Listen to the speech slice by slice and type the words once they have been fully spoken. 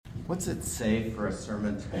What's it say for a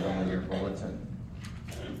sermon title in your bulletin?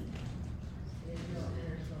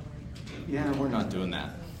 Yeah, we're not doing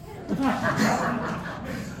that.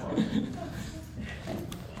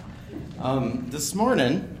 This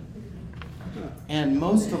morning, and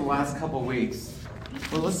most of the last couple weeks,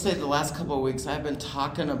 well, let's say the last couple of weeks, I've been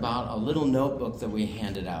talking about a little notebook that we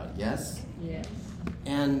handed out, yes? Yes.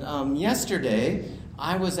 And yesterday,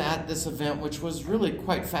 I was at this event, which was really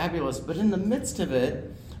quite fabulous, but in the midst of it,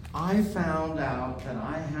 I found out that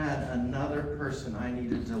I had another person I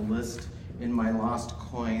needed to list in my lost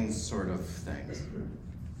coins sort of things.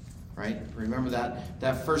 Right? Remember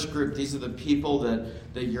that first group? These are the people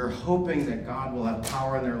that you're hoping that God will have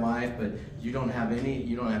power in their life, but you don't have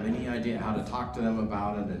any idea how to talk to them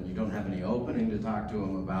about it, and you don't have any opening to talk to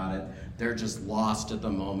them about it. They're just lost at the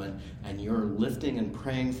moment, and you're lifting and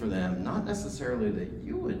praying for them, not necessarily that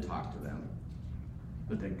you would talk to them,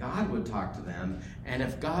 but that God would talk to them. And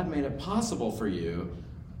if God made it possible for you,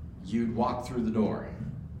 you'd walk through the door.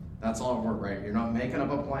 That's all it works, right? You're not making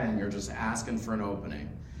up a plan, you're just asking for an opening.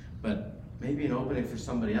 But maybe an opening for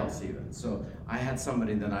somebody else even. So I had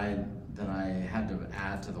somebody that I had to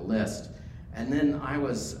add to the list. And then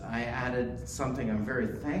I added something I'm very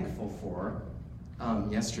thankful for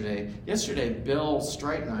yesterday. Yesterday, Bill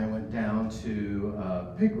Strite and I went down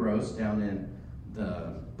to pig roast down in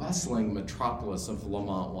the bustling metropolis of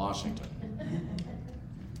Lamont, Washington.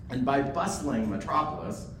 And by bustling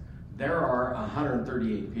metropolis, there are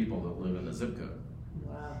 138 people that live in the zip code.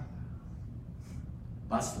 Wow.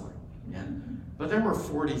 Bustling, yeah. But there were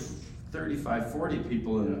 40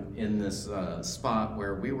 people in this spot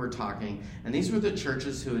where we were talking, and these were the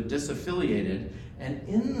churches who had disaffiliated. And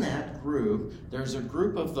in that group, there's a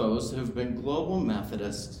group of those who've been global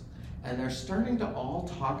Methodists, and they're starting to all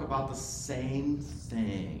talk about the same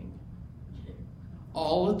thing,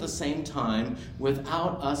 all at the same time,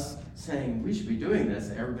 without us saying we should be doing this.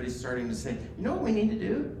 Everybody's starting to say, you know what we need to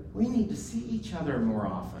do? We need to see each other more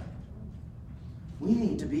often. We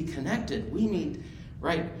need to be connected. We need,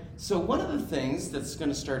 right? So one of the things that's going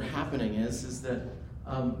to start happening is that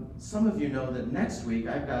some of you know that next week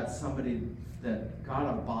I've got somebody that got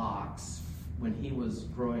a box when he was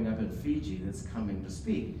growing up in Fiji that's coming to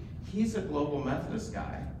speak. He's a global Methodist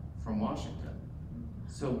guy from Washington.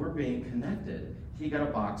 So we're being connected. He got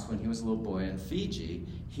a box when he was a little boy in Fiji.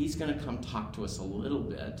 He's going to come talk to us a little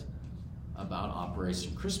bit about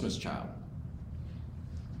Operation Christmas Child.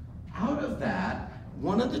 Out of that,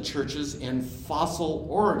 one of the churches in Fossil,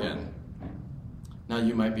 Oregon. Now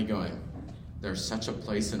you might be going, there's such a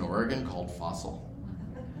place in Oregon called Fossil?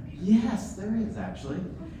 Yes, there is actually.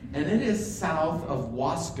 And it is south of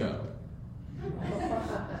Wasco.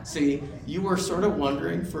 See, you were sort of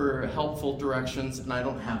wondering for helpful directions, and I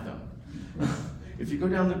don't have them. If you go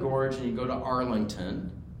down the gorge and you go to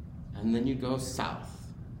Arlington, and then you go south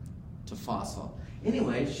to Fossil.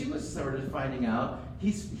 Anyway, she was sort of finding out,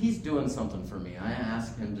 he's doing something for me. I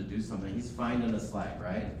asked him to do something. He's finding a slide,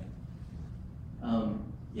 right?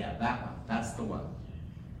 Yeah, that one. That's the one.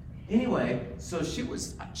 Anyway, so she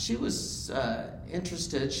was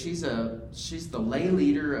interested. She's the lay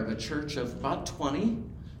leader of a church of about 20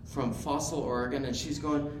 from Fossil, Oregon, and she's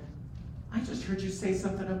going, I just heard you say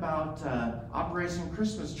something about Operation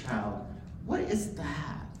Christmas Child. What is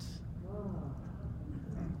that?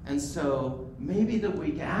 And so maybe the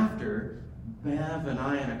week after, Bev and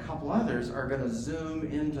I and a couple others are going to zoom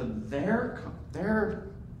into their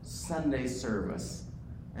Sunday service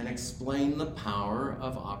and explain the power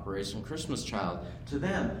of Operation Christmas Child to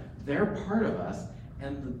them. They're part of us,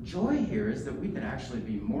 and the joy here is that we can actually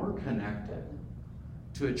be more connected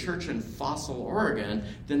to a church in Fossil, Oregon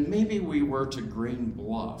than maybe we were to Green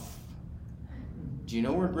Bluff. Do you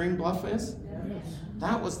know where Green Bluff is? Yes.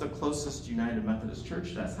 That was the closest United Methodist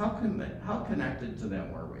Church to us. How connected to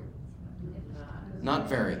them were we? Not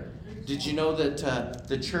very. Did you know that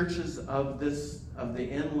the churches of the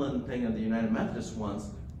inland thing of the United Methodist ones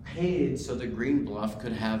paid so that Green Bluff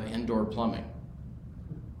could have indoor plumbing?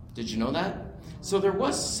 Did you know that? So there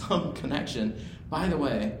was some connection. By the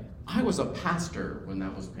way, I was a pastor when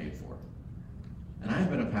that was paid for. And I've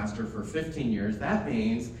been a pastor for 15 years. That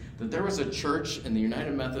means that there was a church in the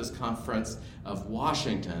United Methodist Conference of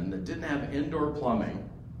Washington that didn't have indoor plumbing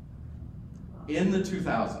in the 2000s.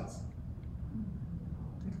 Think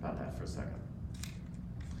about that for a second.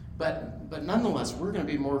 But nonetheless, we're going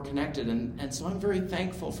to be more connected, and so I'm very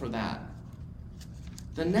thankful for that.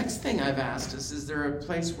 The next thing I've asked is there a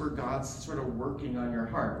place where God's sort of working on your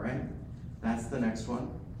heart, right? That's the next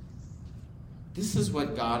one. This is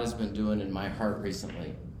what God has been doing in my heart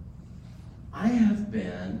recently. I have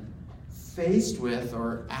been faced with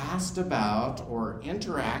or asked about or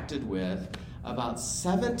interacted with about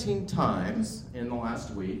 17 times in the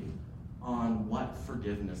last week on what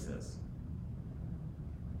forgiveness is.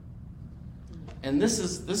 And this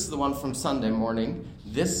is the one from Sunday morning,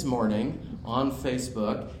 this morning on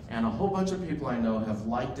Facebook, and a whole bunch of people I know have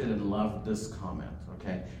liked it and loved this comment,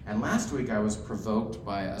 okay? And last week I was provoked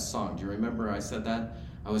by a song. Do you remember I said that?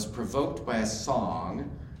 I was provoked by a song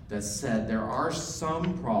that said there are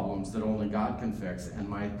some problems that only God can fix, and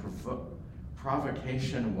my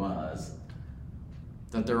provocation was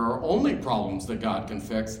that there are only problems that God can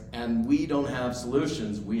fix, and we don't have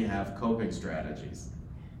solutions, we have coping strategies.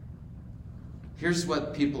 Here's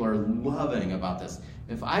what people are loving about this.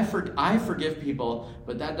 If I forgive people,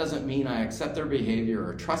 but that doesn't mean I accept their behavior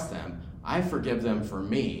or trust them. I forgive them for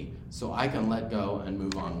me, so I can let go and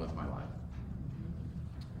move on with my life.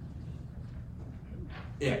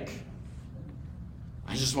 Ick.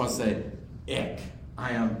 I just want to say, ick.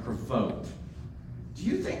 I am provoked. Do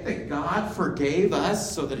you think that God forgave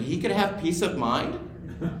us so that he could have peace of mind?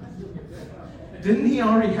 Didn't he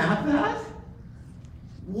already have that?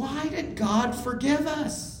 Why did God forgive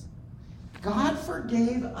us? God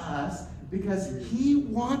forgave us because he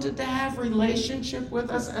wanted to have relationship with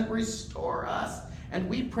us and restore us. And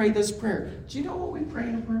we pray this prayer. Do you know what we pray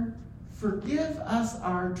in a prayer? Forgive us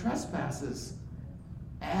our trespasses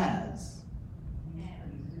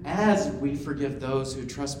as we forgive those who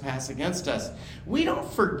trespass against us. We don't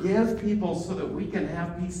forgive people so that we can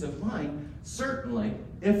have peace of mind. Certainly,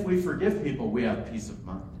 if we forgive people, we have peace of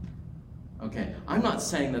mind. Okay, I'm not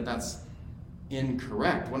saying that that's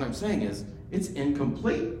incorrect. What I'm saying is it's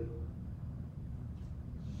incomplete.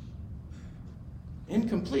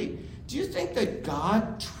 Incomplete. Do you think that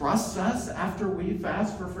God trusts us after we've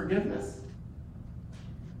asked for forgiveness?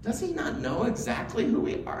 Does he not know exactly who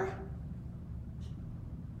we are?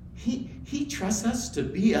 He trusts us to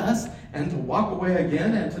be us and to walk away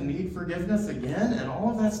again and to need forgiveness again and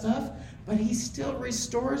all of that stuff. But he still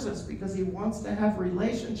restores us because he wants to have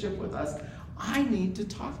relationship with us. I need to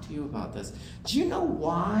talk to you about this. Do you know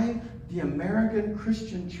why the American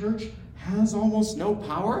Christian church has almost no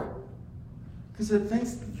power? Because it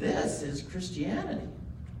thinks this is Christianity.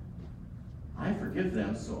 I forgive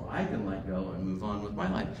them so I can let go and move on with my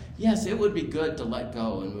life. Yes, it would be good to let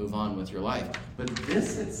go and move on with your life, but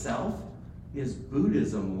this itself is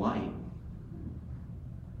Buddhism light.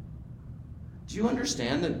 Do you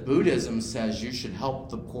understand that Buddhism says you should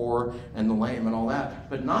help the poor and the lame and all that,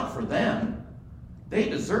 but not for them? They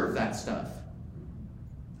deserve that stuff.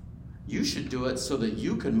 You should do it so that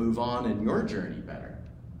you can move on in your journey better.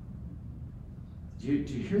 Do you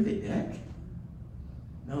hear the ick?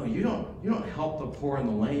 No, you don't help the poor and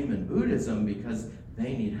the lame in Buddhism because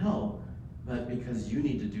they need help, but because you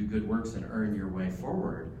need to do good works and earn your way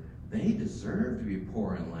forward. They deserve to be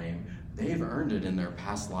poor and lame. They've earned it in their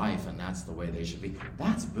past life, and that's the way they should be.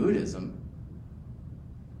 That's Buddhism.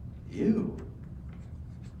 Ew.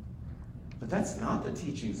 But that's not the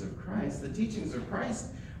teachings of Christ. The teachings of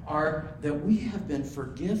Christ are that we have been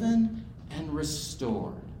forgiven and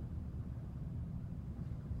restored.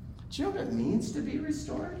 Do you know what it means to be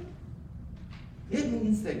restored? It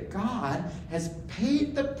means that God has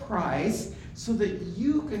paid the price so that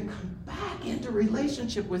you can come back into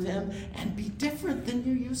relationship with him and be different than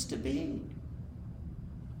you used to be.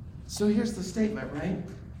 So here's the statement, right?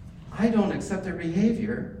 I don't accept their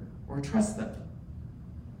behavior or trust them.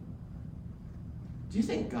 Do you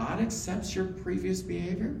think God accepts your previous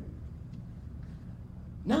behavior?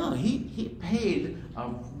 No, he paid a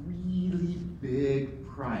really big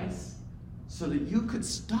price so that you could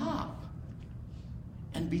stop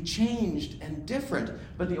and be changed and different.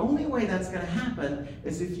 But the only way that's going to happen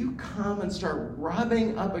is if you come and start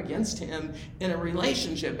rubbing up against him in a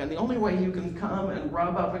relationship. And the only way you can come and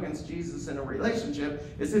rub up against Jesus in a relationship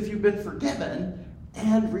is if you've been forgiven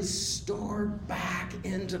and restored back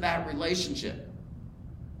into that relationship.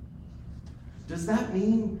 Does that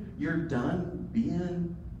mean you're done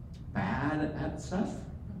being bad at stuff?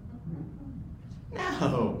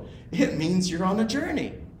 No, it means you're on a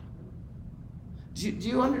journey. Do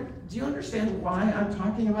you understand why I'm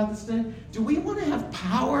talking about this today? Do we want to have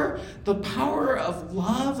power, the power of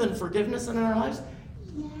love and forgiveness in our lives?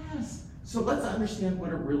 Yes. So let's understand what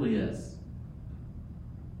it really is.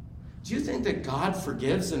 Do you think that God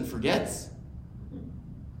forgives and forgets?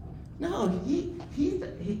 No,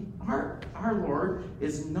 our Lord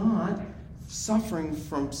is not suffering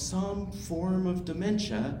from some form of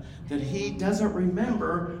dementia that he doesn't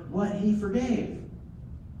remember what he forgave.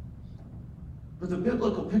 But the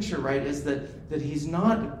biblical picture, right, is that he's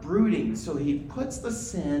not brooding, so he puts the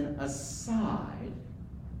sin aside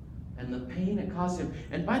and the pain it caused him.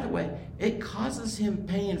 And by the way, it causes him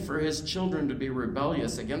pain for his children to be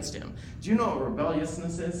rebellious against him. Do you know what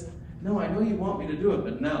rebelliousness is? No, I know you want me to do it,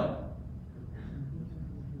 but no.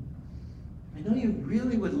 I know you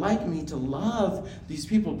really would like me to love these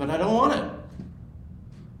people, but I don't want it.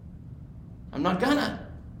 I'm not gonna.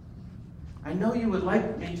 I know you would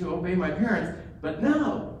like me to obey my parents, but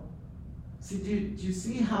no. See, do you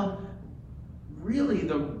see how really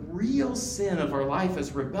the real sin of our life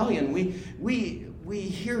is rebellion? We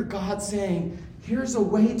hear God saying, here's a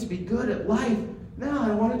way to be good at life. No, I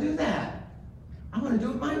don't want to do that. I want to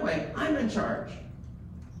do it my way. I'm in charge.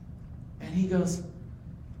 And he goes,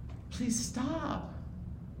 please stop.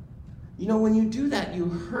 You know, when you do that, you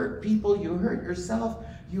hurt people, you hurt yourself,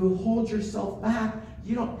 you hold yourself back.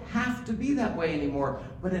 You don't have to be that way anymore.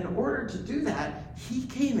 But in order to do that, he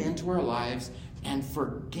came into our lives and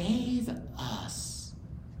forgave us.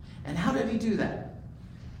 And how did he do that?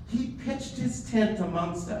 He pitched his tent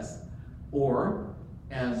amongst us. Or,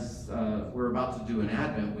 as we're about to do in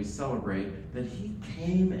Advent, we celebrate that he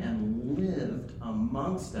came and lived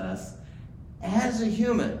amongst us as a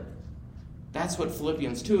human. That's what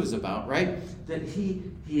Philippians 2 is about, right? That he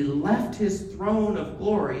left his throne of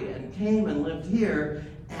glory and came and lived here.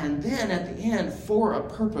 And then at the end, for a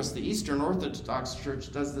purpose, the Eastern Orthodox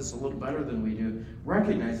Church does this a little better than we do,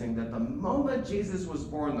 recognizing that the moment Jesus was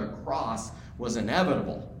born, the cross was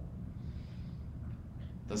inevitable.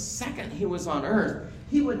 The second he was on earth,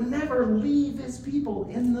 he would never leave his people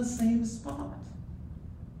in the same spot.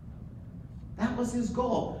 That was his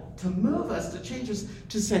goal, to move us, to change us,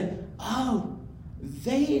 to say, oh,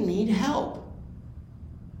 they need help.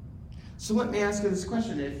 So let me ask you this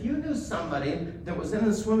question. If you knew somebody that was in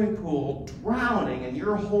the swimming pool drowning and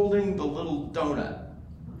you're holding the little donut,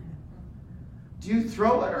 do you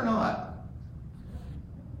throw it or not?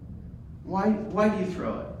 Why do you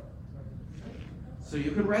throw it? So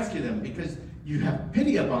you can rescue them, because you have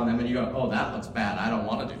pity upon them and you go, oh, that looks bad. I don't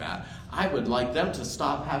want to do that. I would like them to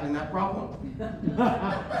stop having that problem.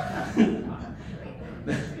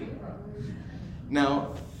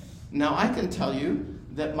 Now I can tell you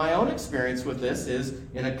that my own experience with this is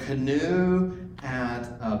in a canoe at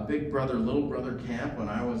a Big Brother, Little Brother camp when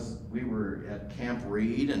we were at Camp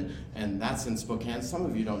Reed, and that's in Spokane. Some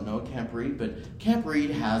of you don't know Camp Reed, but Camp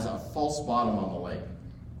Reed has a false bottom on the lake.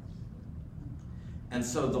 And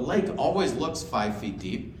so the lake always looks 5 feet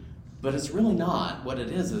deep, but it's really not. What it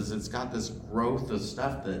is it's got this growth of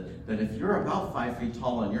stuff that if you're about 5 feet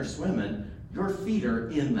tall and you're swimming, your feet are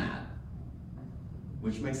in that,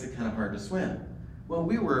 which makes it kind of hard to swim. Well,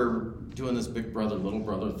 we were doing this Big Brother, Little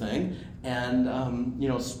Brother thing, and,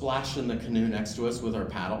 splashing the canoe next to us with our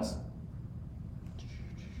paddles,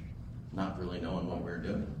 not really knowing what we were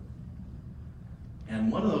doing. And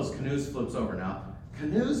one of those canoes flips over. Now,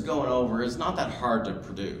 canoes going over is not that hard to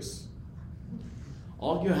produce.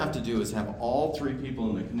 All you have to do is have all 3 people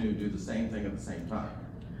in the canoe do the same thing at the same time,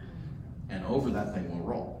 and over that thing will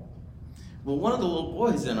roll. Well, one of the little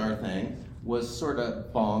boys in our thing was sort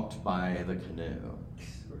of bonked by the canoe.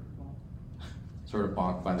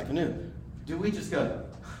 Do we just go,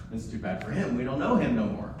 it's too bad for him, we don't know him no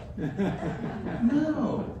more?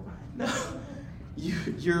 No.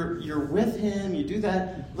 You're with him, you do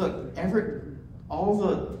that. Look,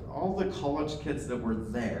 all the college kids that were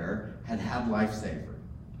there had Lifesaver.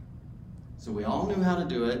 So we all knew how to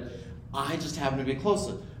do it. I just happened to be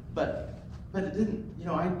closer. But it didn't,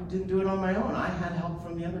 I didn't do it on my own. I had help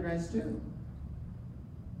from the other guys too.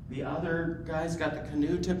 The other guys got the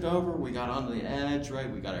canoe tipped over. We got onto the edge,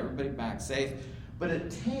 right? We got everybody back safe. But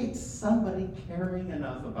it takes somebody caring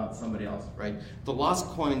enough about somebody else, right? The lost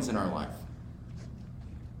coins in our life.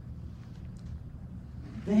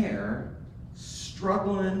 They're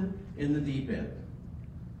struggling in the deep end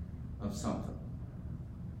of something.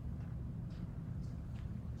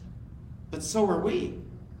 But so are we.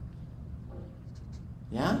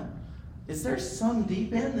 Yeah? Is there some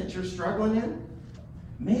deep end that you're struggling in?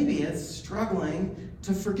 Maybe it's struggling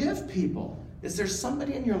to forgive people. Is there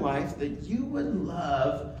somebody in your life that you would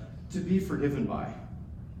love to be forgiven by?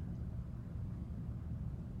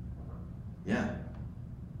 Yeah.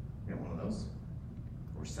 Get one of those.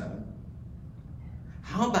 Or 7.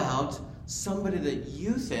 How about somebody that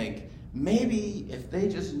you think, maybe if they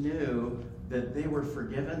just knew that they were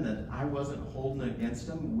forgiven, that I wasn't holding it against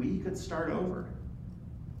them, we could start over?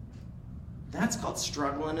 That's called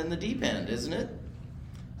struggling in the deep end, isn't it?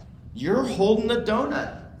 You're holding the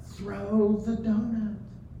donut. Throw the donut.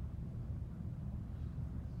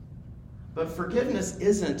 But forgiveness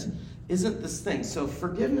isn't this thing. So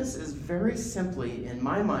forgiveness is very simply, in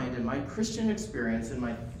my mind, in my Christian experience, in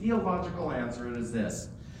my theological answer, it is this.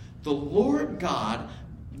 The Lord God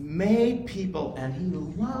made people, and he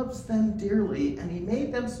loves them dearly, and he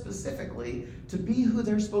made them specifically to be who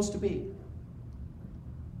they're supposed to be.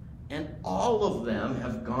 And all of them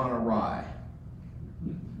have gone awry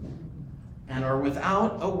and are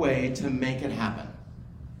without a way to make it happen.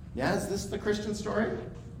 Yeah, is this the Christian story?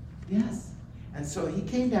 Yes. And so he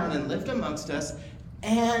came down and lived amongst us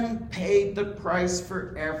and paid the price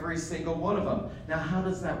for every single one of them. Now, how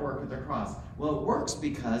does that work with the cross? Well, it works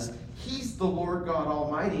because he's the Lord God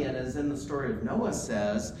Almighty, and as in the story of Noah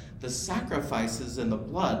says, the sacrifices and the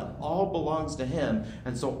blood all belongs to him.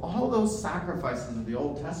 And so all those sacrifices of the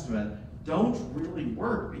Old Testament don't really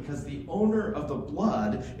work because the owner of the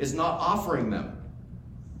blood is not offering them.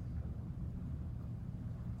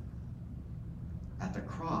 At the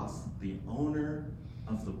cross, the owner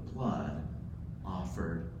of the blood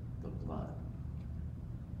offered the blood.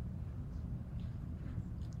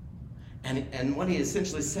 And what he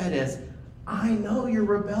essentially said is, I know you're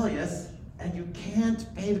rebellious and you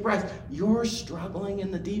can't pay the price. You're struggling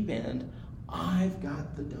in the deep end. I've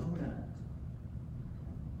got the donut.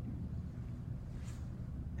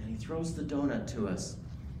 And he throws the donut to us.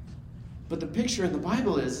 But the picture in the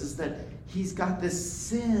Bible is that he's got this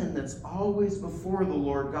sin that's always before the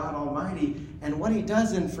Lord God Almighty. And what he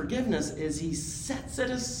does in forgiveness is he sets it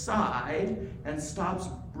aside and stops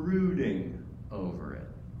brooding over it.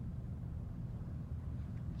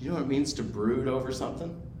 You know what it means to brood over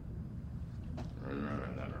something?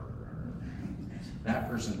 That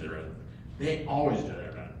person did it. They always do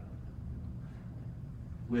that.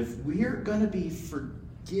 If we're going to be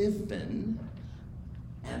forgiven,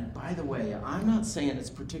 and by the way, I'm not saying it's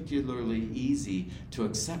particularly easy to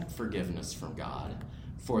accept forgiveness from God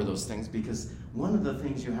for those things, because one of the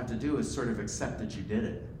things you have to do is sort of accept that you did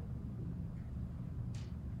it.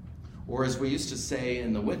 Or as we used to say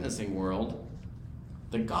in the witnessing world,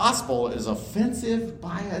 the gospel is offensive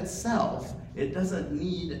by itself. It doesn't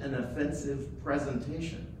need an offensive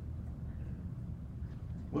presentation.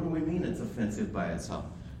 What do we mean it's offensive by itself?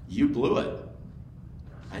 You blew it.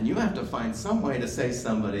 And you have to find some way to say to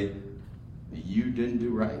somebody, you didn't do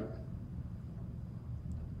right.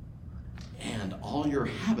 And all your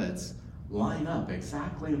habits line up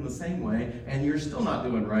exactly in the same way, and you're still not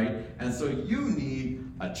doing right, and so you need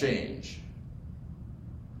a change.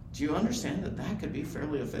 Do you understand that that could be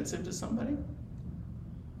fairly offensive to somebody?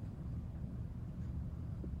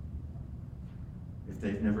 If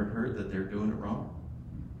they've never heard that they're doing it wrong.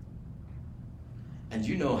 And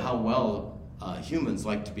you know how well humans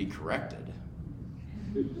like to be corrected.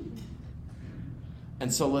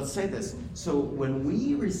 And so let's say this. So when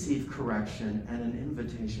we receive correction and an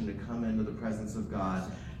invitation to come into the presence of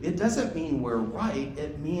God, it doesn't mean we're right.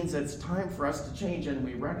 It means it's time for us to change, and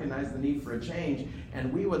we recognize the need for a change,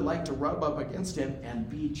 and we would like to rub up against him and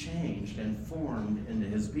be changed and formed into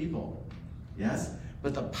his people. Yes?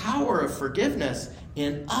 But the power of forgiveness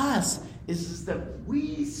in us is that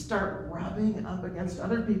we start rubbing up against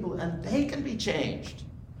other people, and they can be changed.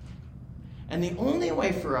 And the only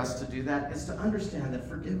way for us to do that is to understand that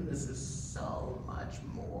forgiveness is so much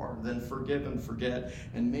more than forgive and forget,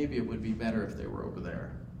 and maybe it would be better if they were over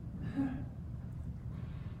there.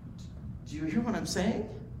 Do you hear what I'm saying?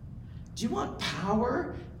 Do you want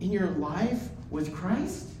power in your life with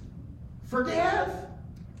Christ? Forgive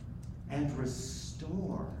and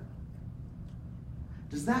restore.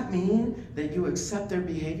 Does that mean that you accept their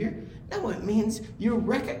behavior? No, it means you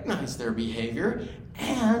recognize their behavior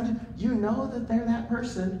and you know that they're that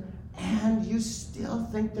person and you still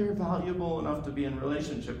think they're valuable enough to be in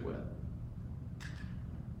relationship with.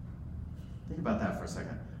 Think about that for a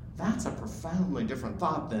second. That's a profoundly different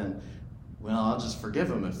thought than, well, I'll just forgive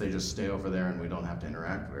them if they just stay over there and we don't have to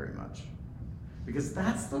interact very much. Because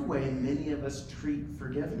that's the way many of us treat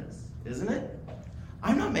forgiveness, isn't it?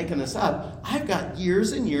 I'm not making this up. I've got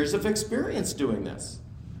years and years of experience doing this.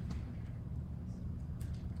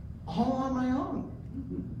 All on my own.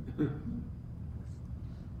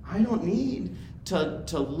 I don't need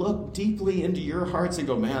to look deeply into your hearts and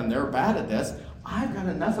go, man, they're bad at this. I've got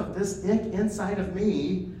enough of this ick inside of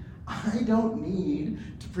me. I don't need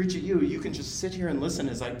to preach at you. You can just sit here and listen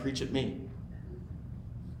as I preach at me.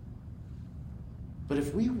 But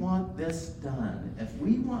if we want this done, if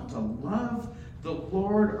we want to love the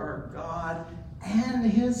Lord our God and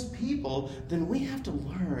his people, then we have to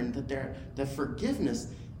learn that forgiveness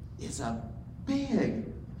is a big,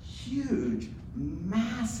 huge,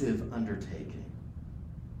 massive undertaking.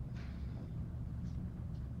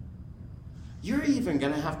 You're even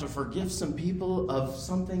going to have to forgive some people of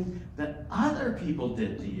something that other people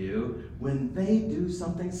did to you when they do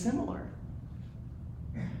something similar.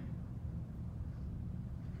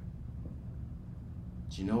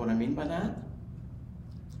 Do you know what I mean by that?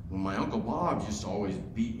 When my Uncle Bob used to always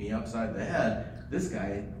beat me upside the head, this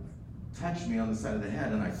guy touched me on the side of the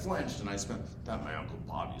head, and I flinched, and I spent, that my Uncle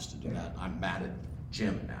Bob used to do that. I'm mad at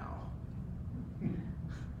Jim now.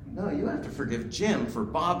 No, you have to forgive Jim for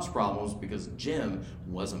Bob's problems because Jim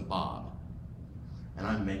wasn't Bob. And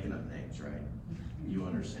I'm making up names, right? You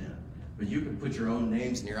understand. But you can put your own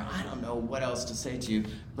names in here. I don't know what else to say to you,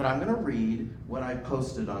 but I'm going to read what I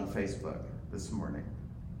posted on Facebook this morning.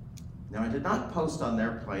 Now, I did not post on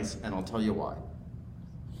their place, and I'll tell you why.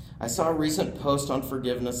 I saw a recent post on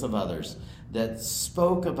forgiveness of others that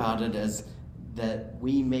spoke about it as that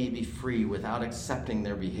we may be free without accepting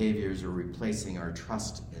their behaviors or replacing our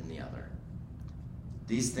trust in the other.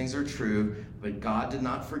 These things are true, but God did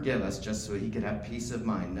not forgive us just so he could have peace of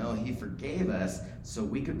mind. No, he forgave us so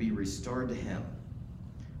we could be restored to him.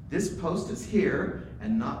 This post is here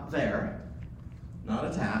and not there, not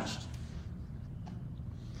attached,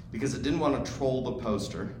 because it didn't want to troll the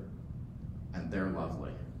poster, and they're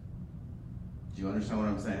lovely. Do you understand what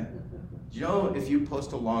I'm saying? Do you know if you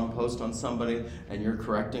post a long post on somebody and you're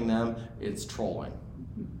correcting them, it's trolling.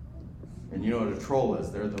 And you know what a troll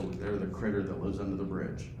is? They're the critter that lives under the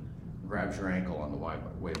bridge, grabs your ankle on the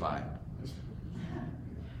way by.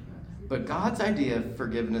 But God's idea of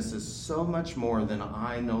forgiveness is so much more than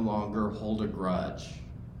I no longer hold a grudge.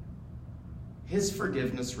 His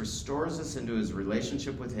forgiveness restores us into his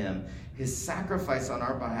relationship with him. His sacrifice on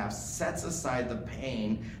our behalf sets aside the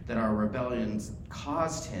pain that our rebellions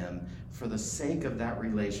caused him for the sake of that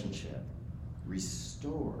relationship.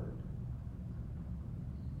 Restored.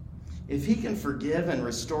 If he can forgive and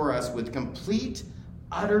restore us with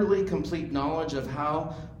utterly complete knowledge of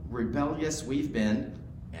how rebellious we've been,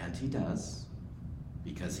 and he does,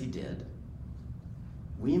 because he did,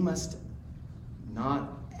 we must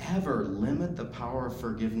not ever limit the power of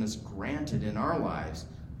forgiveness granted in our lives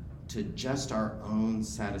to just our own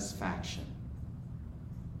satisfaction.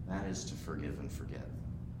 That is to forgive and forget.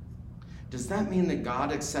 Does that mean that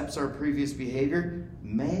God accepts our previous behavior?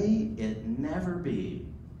 May it never be.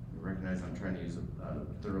 You recognize I'm trying to use a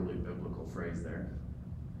thoroughly biblical phrase there.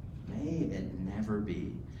 May it never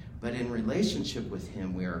be. But in relationship with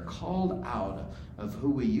him, we are called out of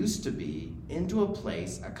who we used to be into a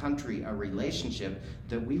place, a country, a relationship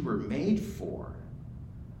that we were made for.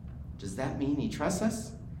 Does that mean he trusts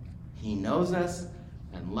us? He knows us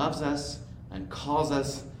and loves us and calls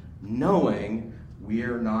us knowing we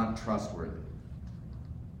are not trustworthy.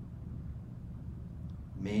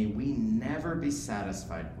 May we never be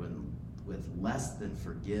satisfied with less than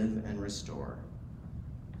forgive and restore.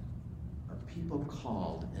 People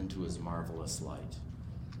called into his marvelous light.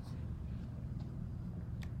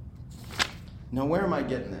 Now, where am I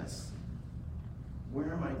getting this?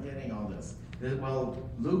 Where am I getting all this? Well,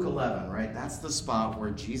 Luke 11, right? That's the spot where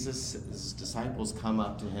Jesus' disciples come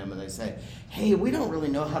up to him and they say, hey, we don't really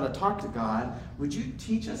know how to talk to God. Would you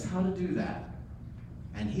teach us how to do that?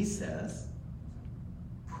 And he says,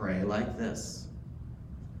 pray like this.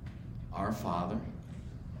 Our Father,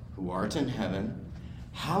 who art in heaven,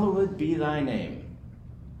 hallowed be thy name.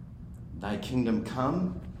 Thy kingdom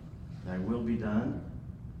come, thy will be done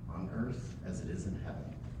on earth as it is in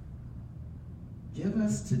heaven. Give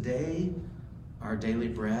us today our daily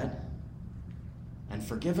bread, and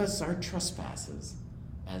forgive us our trespasses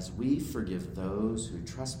as we forgive those who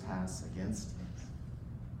trespass against us.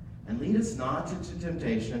 And lead us not into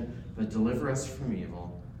temptation, but deliver us from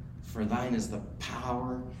evil. For thine is the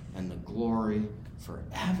power and the glory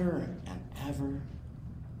forever and ever.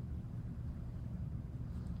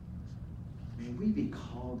 May we be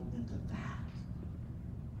called into that.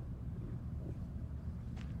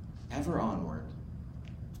 Ever onward,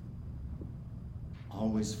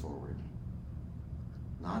 always forward,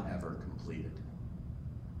 not ever completed.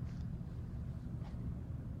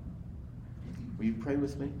 Will you pray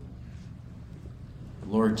with me?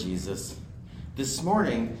 Lord Jesus, this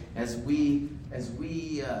morning, as we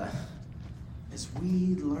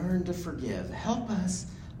learn to forgive, help us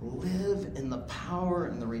live in the power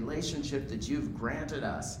and the relationship that you've granted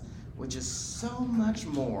us, which is so much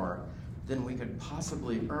more than we could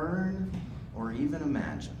possibly earn or even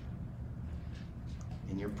imagine.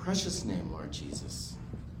 In your precious name, Lord Jesus,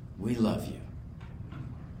 we love you.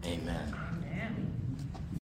 Amen. Amen.